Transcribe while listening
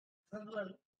Facebook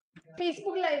Live.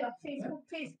 Facebook Live.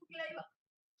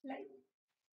 Live.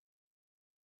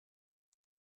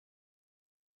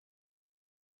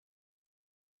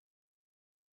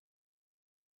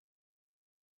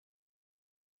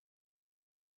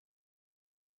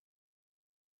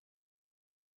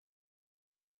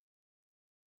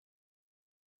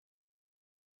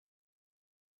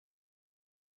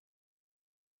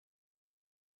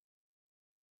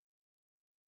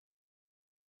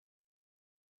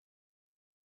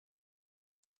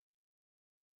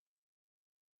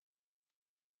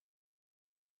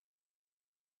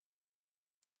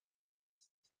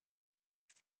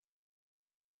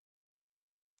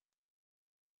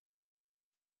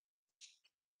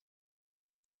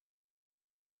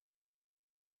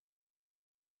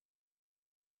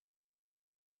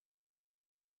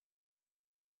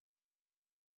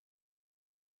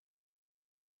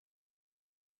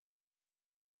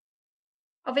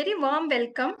 A very warm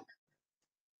welcome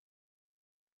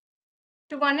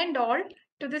to one and all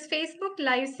to this Facebook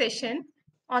Live session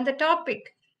on the topic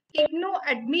IGNO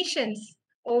Admissions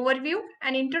Overview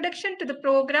and Introduction to the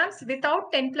Programs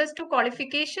without 10 plus 2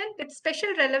 qualification with special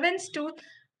relevance to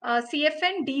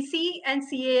CFN, DCE and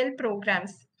CAL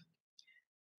programs.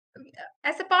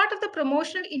 As a part of the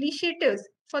promotional initiatives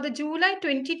for the July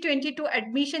 2022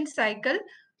 admission cycle,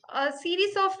 a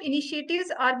series of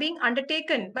initiatives are being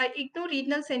undertaken by IGNO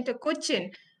Regional Center Cochin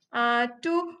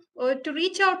to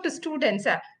reach out to students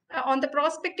on the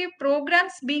prospective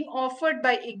programs being offered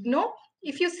by IGNO.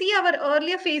 If you see our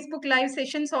earlier Facebook live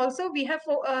sessions also, we have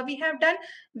done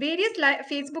various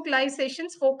Facebook live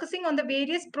sessions focusing on the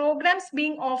various programs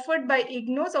being offered by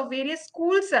IGNOs of various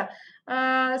schools,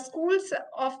 schools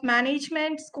of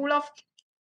management, school of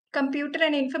computer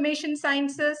and information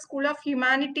sciences, school of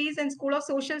humanities and school of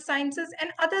social sciences and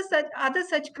other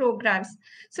such programs.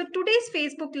 So today's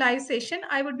Facebook live session,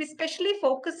 I would be specially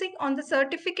focusing on the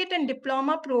certificate and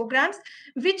diploma programs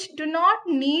which do not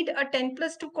need a 10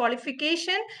 plus 2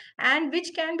 qualification and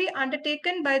which can be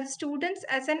undertaken by the students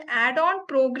as an add-on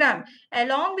program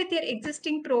along with their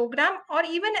existing program, or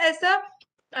even as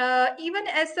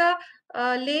a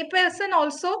layperson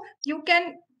also you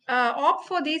can opt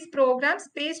for these programs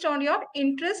based on your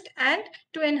interest and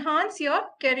to enhance your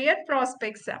career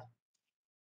prospects.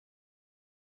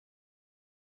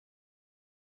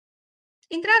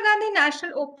 Indira Gandhi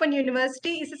National Open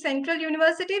University is a central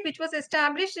university which was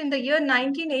established in the year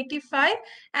 1985,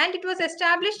 and it was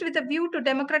established with a view to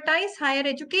democratize higher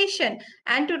education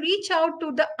and to reach out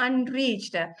to the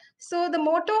unreached. So the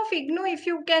motto of IGNO, if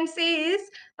you can say, is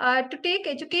to take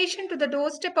education to the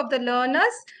doorstep of the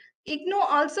learners. IGNO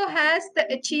also has the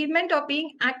achievement of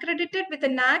being accredited with a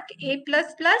NAC A++,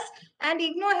 and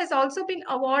IGNO has also been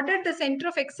awarded the Center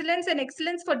of Excellence and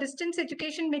Excellence for Distance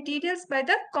Education Materials by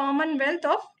the Commonwealth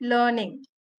of Learning.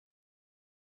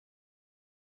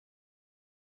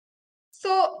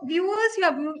 So viewers, you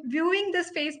are viewing this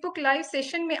Facebook live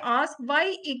session may ask,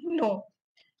 why IGNO?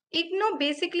 IGNO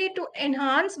basically to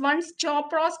enhance one's job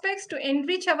prospects, to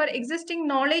enrich our existing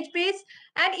knowledge base,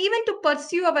 and even to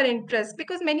pursue our interests.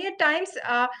 Because many a times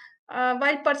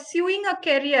while pursuing a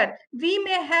career, we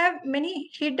may have many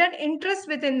hidden interests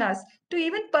within us. To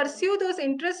even pursue those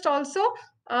interests also,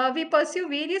 we pursue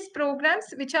various programs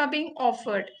which are being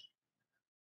offered.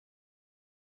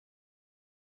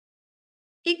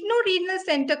 IGNO Regional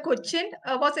Center Cochin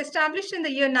was established in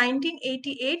the year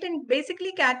 1988 and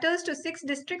basically caters to 6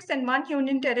 districts and 1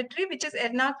 union territory, which is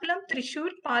Ernakulam, Thrissur,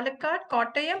 Palakkad,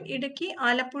 Kottayam, Idukki,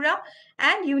 Alappuzha,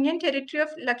 and Union Territory of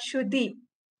Lakshadweep.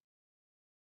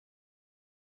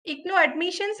 IGNO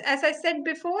admissions, as I said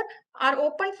before, are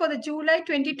open for the July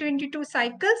 2022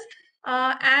 cycles.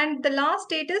 And the last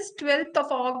date is 12th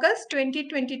of August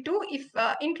 2022. If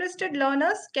interested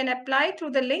learners can apply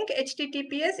through the link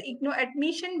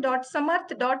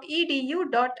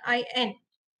https://ignoadmission.samarth.edu.in.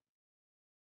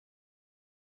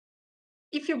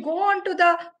 If you go on to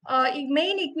the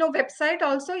main IGNO website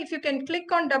also, if you can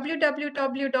click on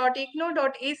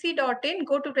www.igno.ac.in,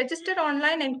 go to register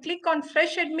online and click on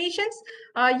fresh admissions,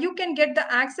 you can get the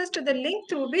access to the link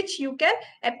through which you can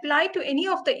apply to any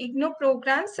of the IGNO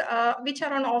programs which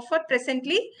are on offer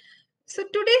presently. So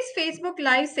today's Facebook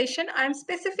live session, I am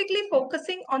specifically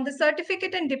focusing on the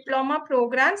certificate and diploma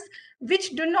programs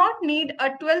which do not need a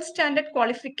 12th standard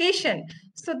qualification.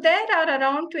 So there are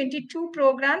around 22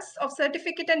 programs of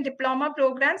certificate and diploma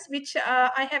programs which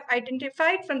I have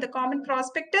identified from the common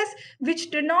prospectus which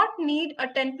do not need a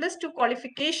 10 plus 2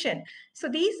 qualification. So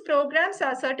these programs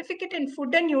are certificate in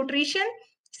food and nutrition,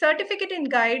 certificate in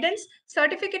guidance,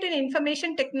 certificate in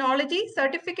information technology,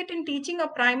 certificate in teaching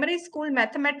of primary school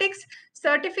mathematics,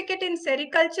 certificate in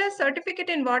sericulture, certificate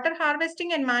in water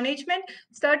harvesting and management,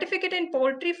 certificate in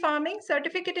poultry farming,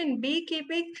 certificate in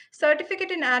beekeeping,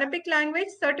 certificate in Arabic language,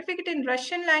 certificate in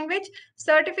Russian language,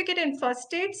 certificate in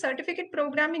first aid, certificate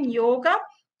program in yoga,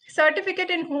 certificate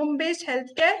in home-based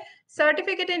healthcare,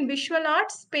 certificate in visual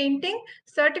arts, painting,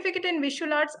 certificate in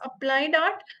visual arts, applied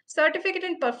art, certificate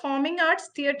in performing arts,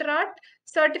 theater art,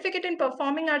 certificate in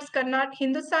performing arts,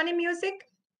 Hindustani music,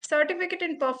 certificate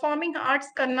in performing arts,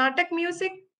 Carnatic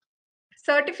music,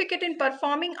 certificate in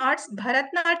performing arts,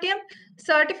 Bharatnatyam,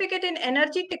 certificate in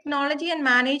energy technology and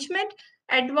management,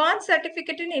 advanced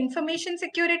certificate in information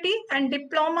security, and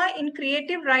diploma in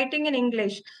creative writing in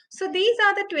English. So these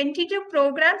are the 22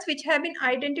 programs which have been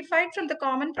identified from the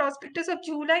common prospectus of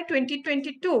July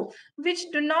 2022,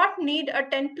 which do not need a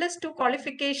 10+2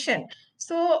 qualification.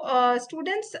 So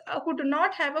students who do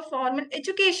not have a formal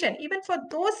education, even for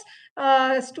those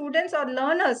students or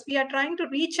learners, we are trying to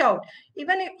reach out.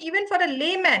 Even for a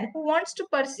layman who wants to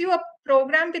pursue a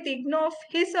program with IGNOU of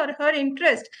his or her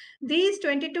interest, these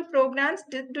 22 programs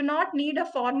do not need a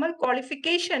formal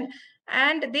qualification,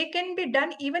 and they can be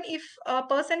done even if a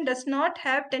person does not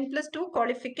have 10+2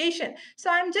 qualification. So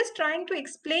I'm just trying to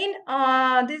explain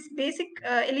this basic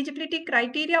eligibility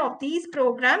criteria of these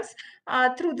programs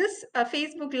through this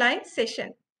Facebook Live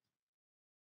session.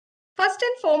 First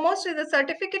and foremost is the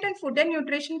Certificate in Food and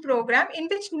Nutrition program, in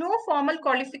which no formal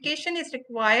qualification is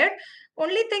required.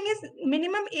 Only thing is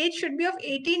minimum age should be of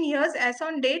 18 years as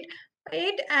on date.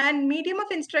 And medium of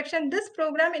instruction. This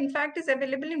program in fact is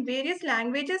available in various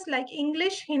languages like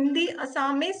English, Hindi,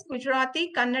 Assamese,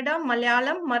 Gujarati, Kannada,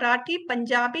 Malayalam, Marathi,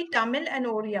 Punjabi, Tamil, and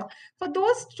Oriya. For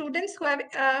those students who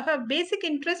have basic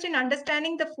interest in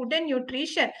understanding the food and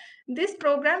nutrition, this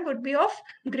program would be of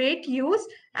great use,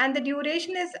 and the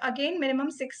duration is again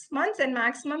minimum 6 months and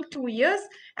maximum 2 years,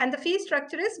 and the fee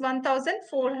structure is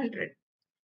 1,400.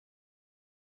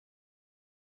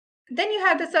 Then you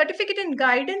have the certificate in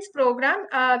guidance program,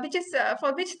 which is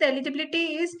for which the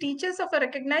eligibility is teachers of a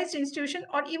recognized institution,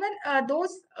 or even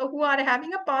those who are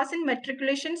having a pass in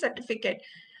matriculation certificate.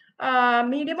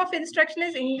 Medium of instruction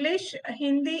is English,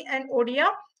 Hindi, and Odia.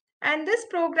 And this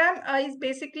program is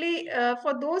basically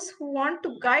for those who want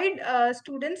to guide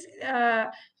students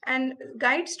and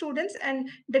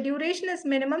the duration is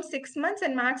minimum 6 months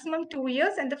and maximum 2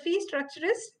 years, and the fee structure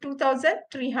is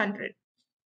 2,300.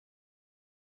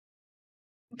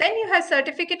 Then you have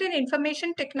certificate in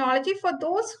information technology. For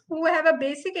those who have a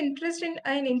basic interest in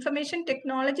information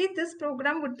technology, this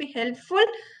program would be helpful.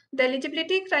 The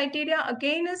eligibility criteria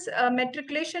again is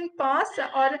matriculation pass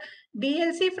or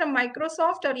DLC from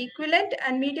Microsoft or equivalent,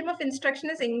 and medium of instruction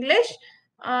is English.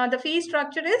 The fee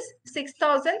structure is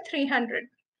 6,300.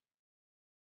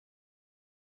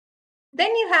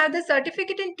 Then you have the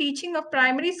certificate in teaching of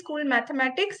primary school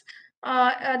mathematics.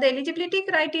 The eligibility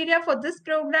criteria for this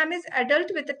program is adult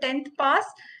with a 10th pass,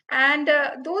 and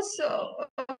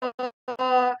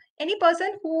any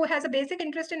person who has a basic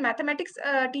interest in mathematics,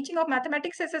 teaching of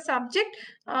mathematics as a subject,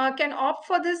 can opt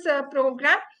for this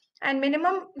program, and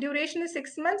minimum duration is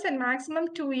 6 months and maximum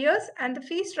 2 years, and the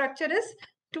fee structure is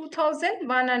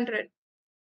 2,100.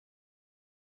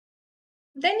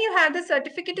 Then you have the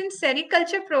certificate in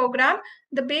sericulture program.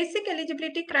 The basic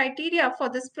eligibility criteria for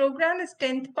this program is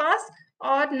 10th pass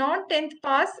or non-10th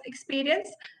pass experience,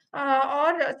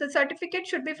 or the certificate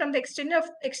should be from the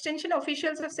extension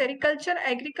officials of sericulture,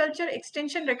 agriculture,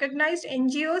 extension recognized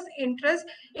NGOs, interest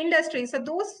industries. So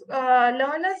those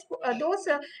learners, those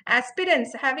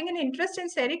aspirants having an interest in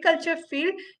sericulture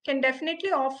field can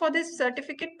definitely opt for this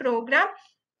certificate program.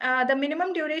 The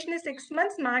minimum duration is 6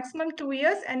 months, maximum 2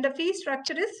 years, and the fee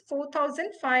structure is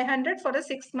 4,500 for a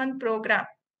 6-month program.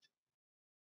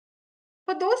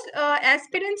 For those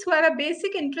aspirants who have a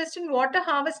basic interest in water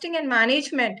harvesting and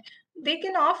management, they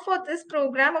can opt for this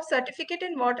program of certificate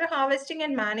in water harvesting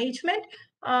and management.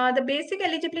 The basic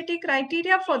eligibility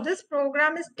criteria for this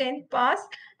program is 10th pass,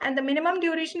 and the minimum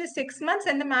duration is 6 months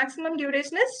and the maximum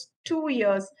duration is 2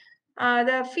 years.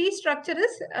 The fee structure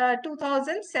is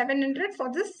 2,700 for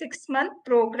this 6-month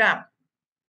program.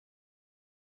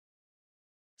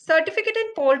 Certificate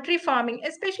in poultry farming,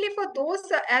 especially for those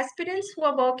aspirants who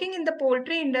are working in the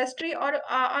poultry industry or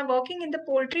are working in the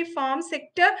poultry farm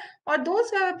sector, or those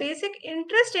who have a basic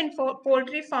interest in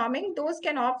poultry farming, those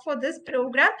can opt for this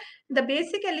program. The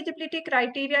basic eligibility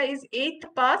criteria is 8th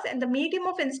pass, and the medium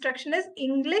of instruction is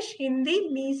English, Hindi,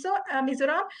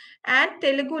 Mizoram, and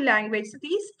Telugu language. So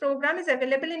this program is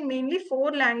available in mainly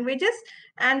 4 languages,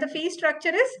 and the fee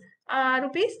structure is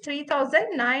rupees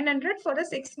 3,900 for a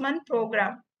 6-month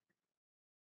program.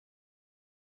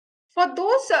 For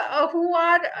those who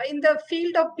are in the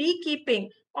field of beekeeping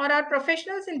or are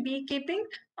professionals in beekeeping,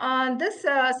 this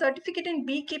certificate in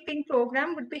beekeeping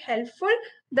program would be helpful.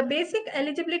 The basic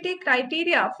eligibility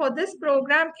criteria for this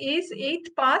program is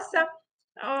 8th pass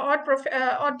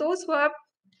or those who are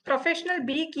professional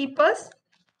beekeepers.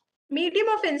 Medium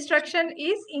of instruction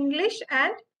is English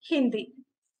and Hindi.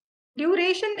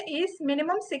 Duration is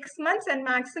minimum 6 months and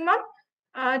maximum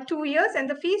 2 years, and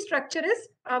the fee structure is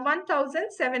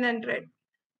 1,700.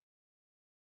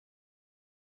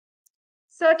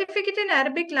 Certificate in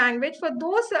Arabic language for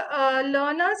those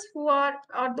learners who are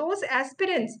or those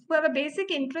aspirants who have a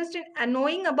basic interest in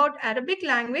knowing about Arabic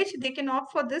language, they can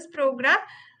opt for this program.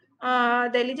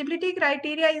 The eligibility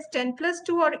criteria is 10 plus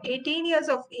 2 or 18 years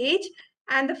of age,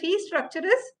 and the fee structure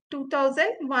is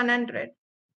 2,100.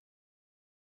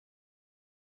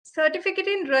 Certificate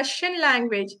in Russian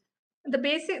language. The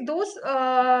basic those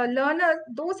learners,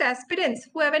 those aspirants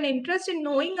who have an interest in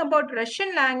knowing about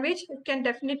Russian language can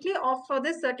definitely opt for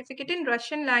this certificate in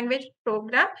Russian language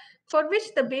program, for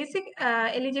which the basic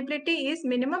eligibility is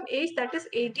minimum age, that is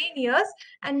 18 years,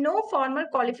 and no formal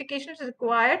qualifications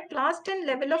required. Class 10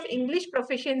 level of English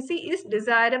proficiency is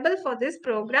desirable for this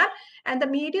program, and the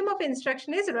medium of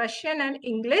instruction is Russian and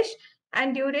English,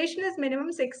 and duration is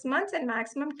minimum 6 months and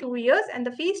maximum 2 years, and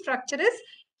the fee structure is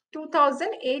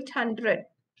 2,800.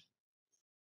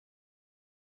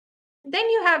 Then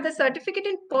you have the certificate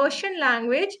in Persian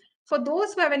language. For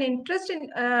those who have an interest in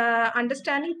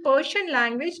understanding Persian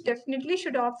language, definitely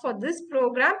should opt for this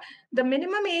program. The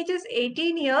minimum age is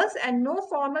 18 years and no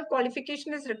formal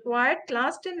qualification is required.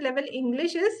 Class 10 level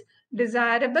English is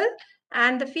desirable,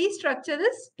 and the fee structure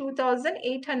is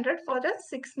 2,800 for the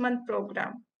 6-month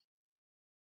program.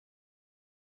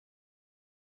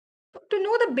 To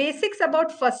know the basics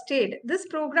about first aid, this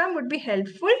program would be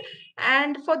helpful.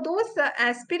 And for those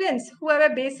aspirants who have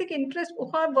a basic interest,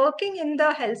 who are working in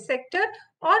the health sector,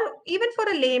 or even for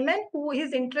a layman who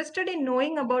is interested in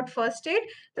knowing about first aid,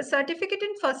 the certificate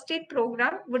in first aid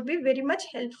program would be very much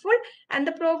helpful. And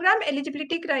the program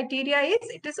eligibility criteria is,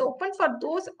 it is open for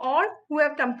those all who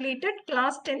have completed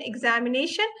class 10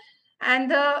 examination, and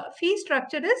the fee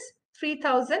structure is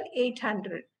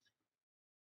 3,800.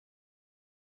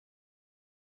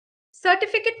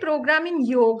 Certificate program in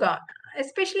yoga,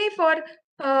 especially for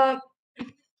uh,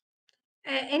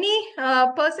 any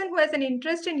person who has an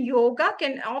interest in yoga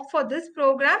can opt for this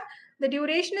program. The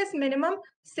duration is minimum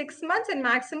 6 months and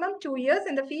maximum 2 years,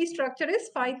 and the fee structure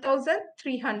is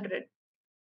 5,300.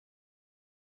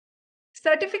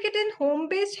 Certificate in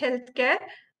home-based healthcare,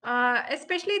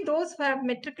 especially those who have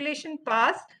matriculation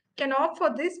pass, can opt for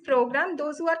this program.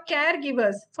 Those who are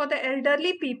caregivers for the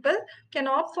elderly people can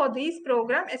opt for this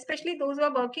program, especially those who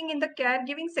are working in the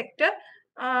caregiving sector.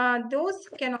 Those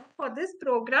can opt for this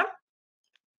program.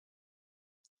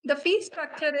 The fee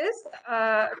structure is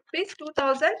rupees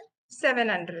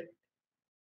 2,700.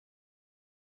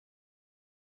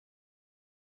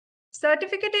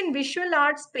 Certificate in Visual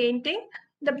Arts Painting.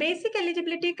 The basic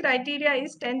eligibility criteria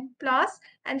is 10 plus,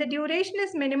 and the duration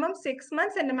is minimum 6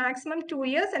 months and the maximum 2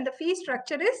 years, and the fee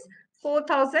structure is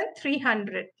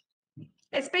 4,300.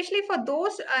 Especially for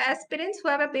those aspirants who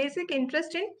have a basic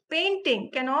interest in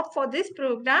painting can opt for this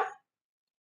program.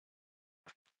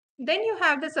 Then you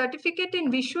have the certificate in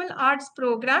Visual Arts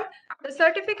program. The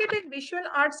certificate in Visual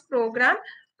Arts program,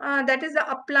 that is the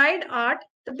applied art.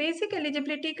 The basic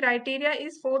eligibility criteria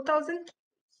is 4,000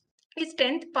 is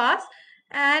 10th pass,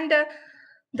 and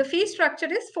the fee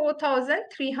structure is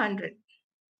 4,300.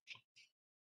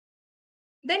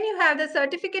 Then you have the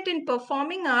certificate in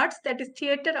performing arts, that is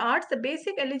theater arts. The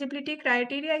basic eligibility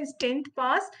criteria is 10th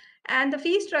pass, and the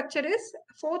fee structure is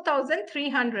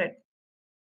 4,300.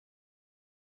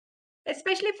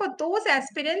 Especially for those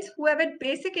aspirants who have a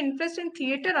basic interest in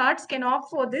theater arts can opt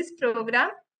for this program.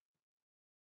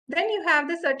 Then you have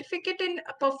the certificate in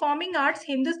performing arts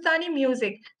Hindustani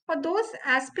music. For those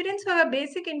aspirants who have a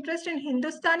basic interest in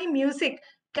Hindustani music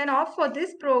can opt for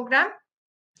this program.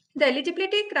 The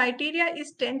eligibility criteria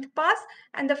is 10th pass,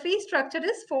 and the fee structure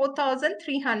is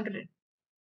 4,300.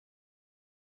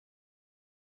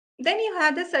 Then you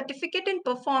have the certificate in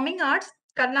performing arts,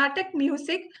 Carnatic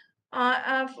music.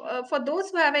 For those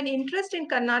who have an interest in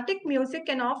Carnatic music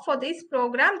can opt for this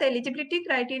program. The eligibility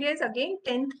criteria is again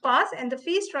 10th pass, and the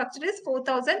fee structure is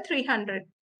 4,300.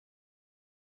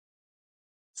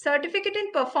 Certificate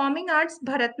in performing arts,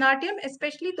 Bharatnatyam,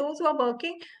 especially those who are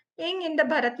working in the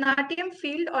Bharatnatyam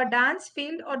field or dance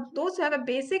field, or those who have a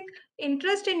basic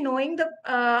interest in knowing the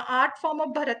art form of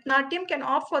Bharatnatyam can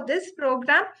opt for this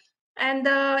program. And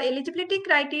the eligibility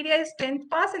criteria is 10th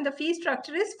pass and the fee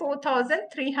structure is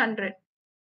 4,300.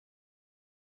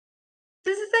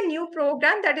 This is a new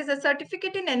program, that is a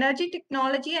certificate in energy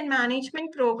technology and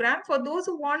management program for those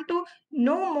who want to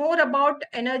know more about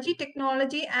energy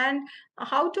technology and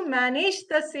how to manage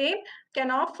the same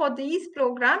can opt for these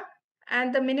program.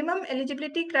 And the minimum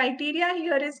eligibility criteria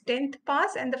here is 10th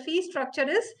pass and the fee structure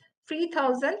is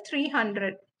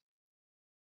 3,300.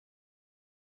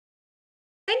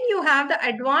 Then you have the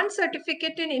advanced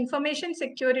certificate in information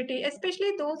security,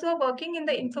 especially those who are working in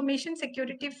the information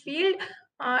security field,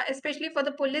 especially for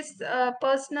the police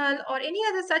personnel or any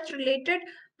other such related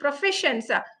professions,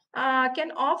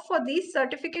 can opt for this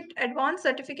certificate, advanced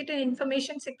certificate in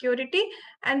information security,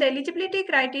 and the eligibility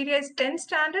criteria is 10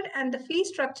 standard and the fee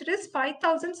structure is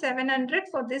 5,700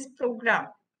 for this program.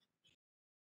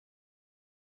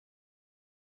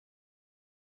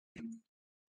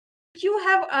 You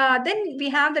have then we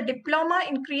have the diploma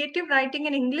in creative writing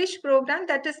and English program,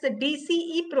 that is the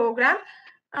DCE program.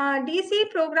 DCE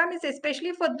program is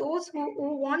especially for those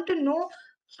who want to know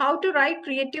how to write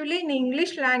creatively in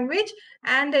English language,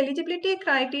 and the eligibility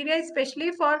criteria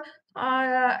especially for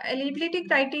eligibility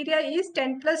criteria is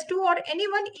 10 plus 2 or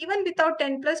anyone even without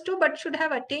 10 plus 2 but should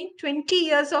have attained 20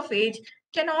 years of age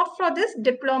can opt for this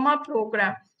diploma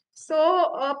program.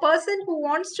 So a person who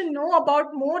wants to know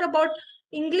about more about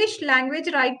English language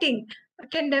writing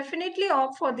can definitely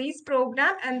opt for this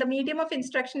program, and the medium of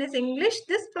instruction is English.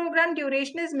 This program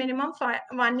duration is minimum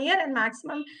 1 year and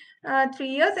maximum 3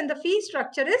 years, and the fee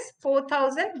structure is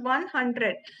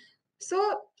 4,100.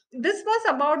 So this was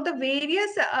about the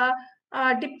various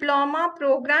diploma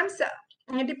programs,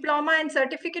 diploma and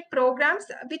certificate programs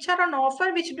which are on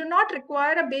offer, which do not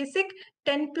require a basic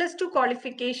 10 plus 2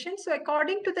 qualification. So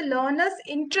according to the learner's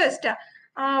interest,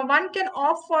 one can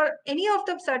opt for any of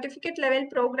the certificate level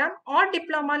program or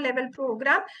diploma level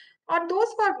program, or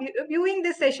those who are viewing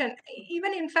this session,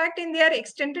 even in fact in their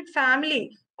extended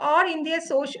family or in their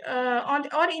social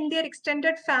or in their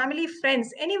extended family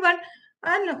friends, anyone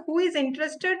and who is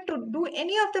interested to do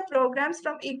any of the programs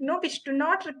from IGNOU which do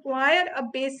not require a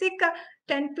basic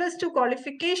 10 plus 2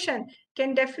 qualification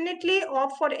can definitely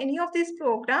opt for any of these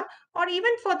program, or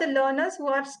even for the learners who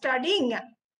are studying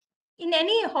in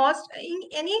any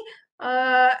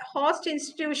host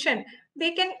institution,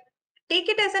 they can take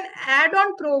it as an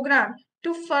add-on program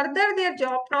to further their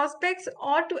job prospects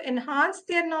or to enhance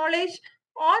their knowledge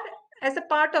or as a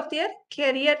part of their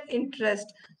career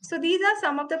interest. So these are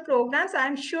some of the programs.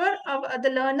 I'm sure the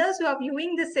learners who are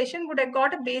viewing this session would have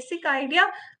got a basic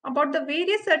idea about the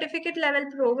various certificate level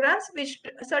programs, which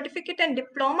certificate and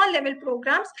diploma level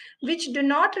programs which do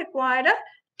not require a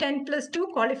 10 plus 2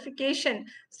 qualification.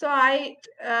 So I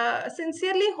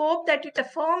sincerely hope that with a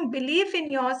firm belief in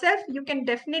yourself, you can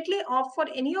definitely opt for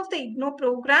any of the IGNOU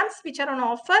programs which are on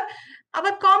offer.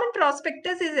 Our common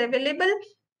prospectus is available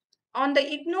on the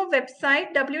IGNOU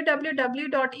website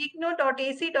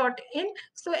www.ignou.ac.in.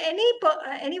 So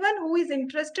anyone who is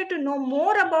interested to know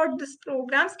more about these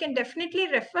programs can definitely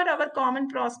refer our common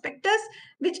prospectus,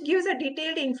 which gives a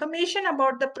detailed information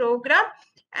about the program.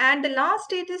 And the last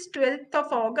date is 12th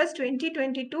of August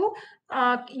 2022.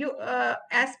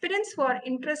 Aspirants who are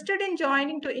interested in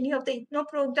joining to any of the IGNOU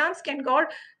programs can go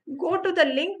to the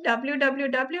link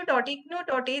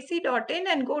www.ignou.ac.in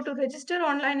and go to register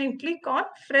online and click on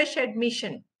fresh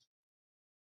admission.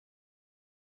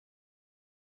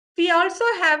 We also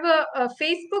have a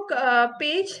Facebook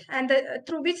page and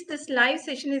through which this live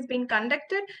session is being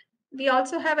conducted. We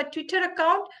also have a Twitter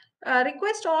account.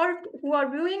 Request all who are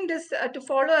viewing this to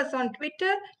follow us on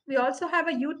Twitter. We also have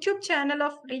a YouTube channel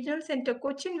of Regional Center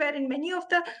Cochin, wherein many of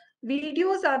the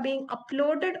videos are being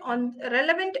uploaded on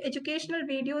relevant educational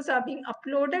videos are being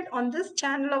uploaded on this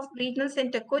channel of Regional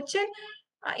Center Cochin.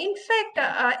 In fact,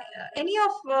 any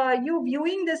of you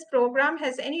viewing this program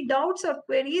has any doubts or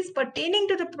queries pertaining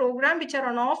to the program which are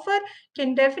on offer,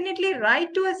 can definitely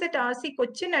write to us at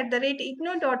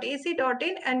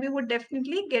rccochin@ignou.ac.in and we would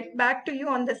definitely get back to you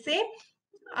on the same.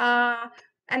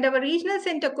 And our regional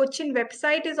center Cochin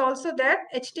website is also there,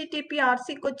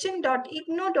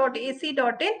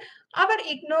 http://rccochin.ignou.ac.in.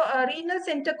 Our regional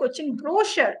center Cochin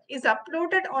brochure is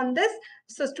uploaded on this,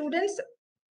 so students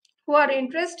who are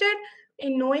interested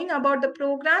in knowing about the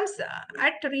programs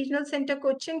at Regional Center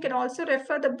Cochin can also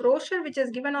refer the brochure which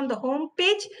is given on the home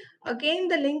page. Again,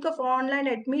 the link of online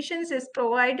admissions is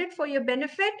provided for your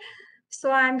benefit.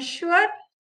 So I'm sure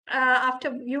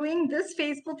after viewing this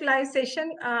Facebook live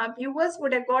session, viewers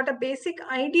would have got a basic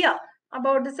idea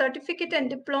about the certificate and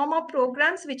diploma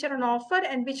programs which are on offer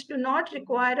and which do not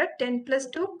require a 10 plus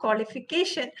 2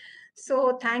 qualification.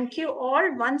 So thank you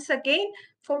all once again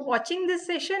for watching this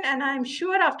session, and I'm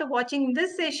sure after watching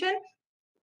this session,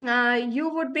 you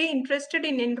would be interested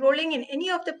in enrolling in any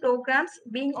of the programs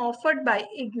being offered by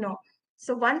IGNOU.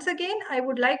 So once again, I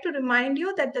would like to remind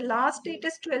you that the last date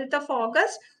is 12th of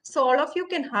August. So all of you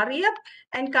can hurry up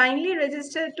and kindly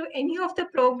register to any of the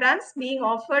programs being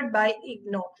offered by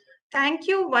IGNOU. Thank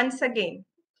you once again.